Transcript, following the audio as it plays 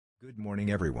Good morning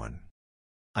everyone.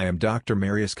 I am Dr.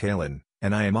 Calin,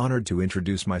 and I am honored to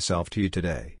introduce myself to you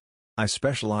today. I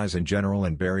specialize in general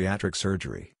and bariatric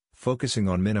surgery, focusing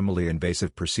on minimally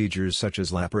invasive procedures such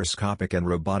as laparoscopic and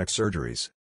robotic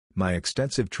surgeries. My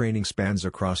extensive training spans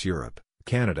across Europe,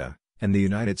 Canada, and the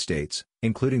United States,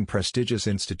 including prestigious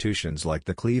institutions like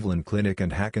the Cleveland Clinic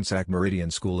and Hackensack Meridian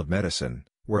School of Medicine,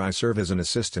 where I serve as an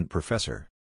assistant professor.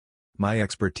 My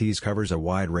expertise covers a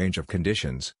wide range of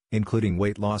conditions, including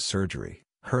weight loss surgery,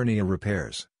 hernia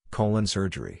repairs, colon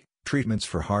surgery, treatments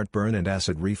for heartburn and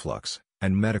acid reflux,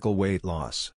 and medical weight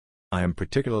loss. I am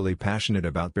particularly passionate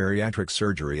about bariatric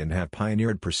surgery and have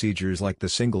pioneered procedures like the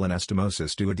single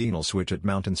anastomosis duodenal switch at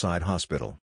Mountainside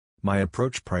Hospital. My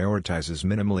approach prioritizes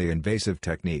minimally invasive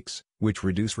techniques, which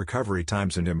reduce recovery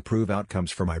times and improve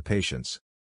outcomes for my patients.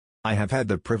 I have had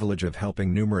the privilege of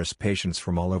helping numerous patients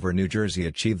from all over New Jersey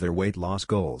achieve their weight loss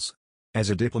goals.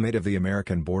 As a diplomate of the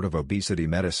American Board of Obesity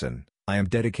Medicine, I am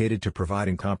dedicated to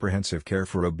providing comprehensive care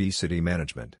for obesity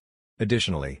management.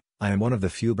 Additionally, I am one of the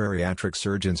few bariatric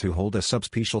surgeons who hold a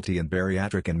subspecialty in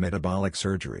bariatric and metabolic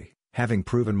surgery, having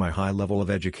proven my high level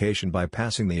of education by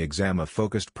passing the exam of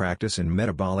focused practice in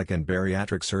metabolic and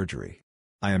bariatric surgery.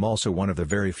 I am also one of the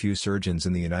very few surgeons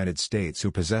in the United States who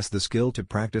possess the skill to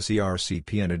practice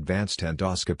ERCP and advanced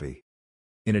endoscopy.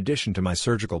 In addition to my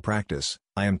surgical practice,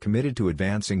 I am committed to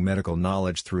advancing medical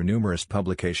knowledge through numerous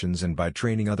publications and by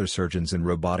training other surgeons in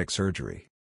robotic surgery.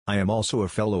 I am also a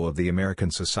fellow of the American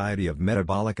Society of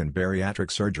Metabolic and Bariatric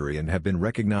Surgery and have been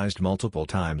recognized multiple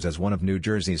times as one of New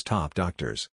Jersey's top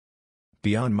doctors.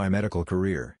 Beyond my medical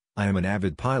career, I am an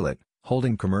avid pilot,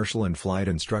 holding commercial and flight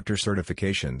instructor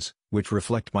certifications, which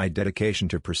reflect my dedication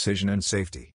to precision and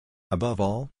safety. Above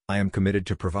all, I am committed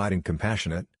to providing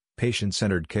compassionate,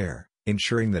 patient-centered care,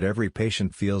 ensuring that every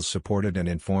patient feels supported and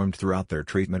informed throughout their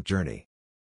treatment journey.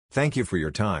 Thank you for your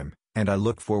time, and I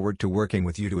look forward to working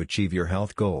with you to achieve your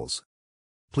health goals.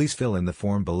 Please fill in the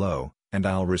form below, and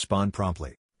I'll respond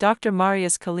promptly. Dr.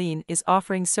 Calin is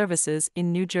offering services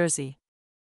in New Jersey.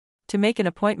 To make an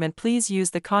appointment, please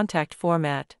use the contact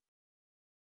format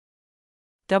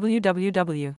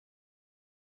www.obesity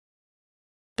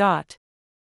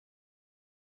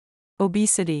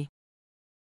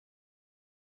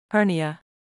hernia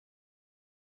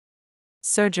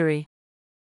surgery.com,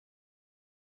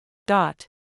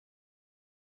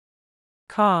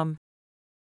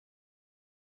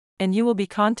 and you will be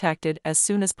contacted as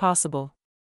soon as possible.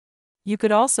 You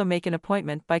could also make an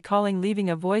appointment by calling, leaving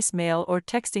a voicemail, or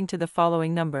texting to the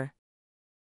following number: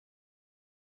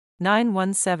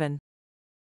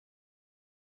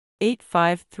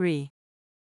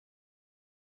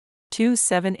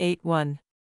 917-853-2781.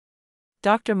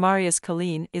 Dr.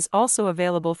 Calin is also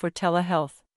available for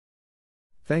telehealth.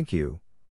 Thank you.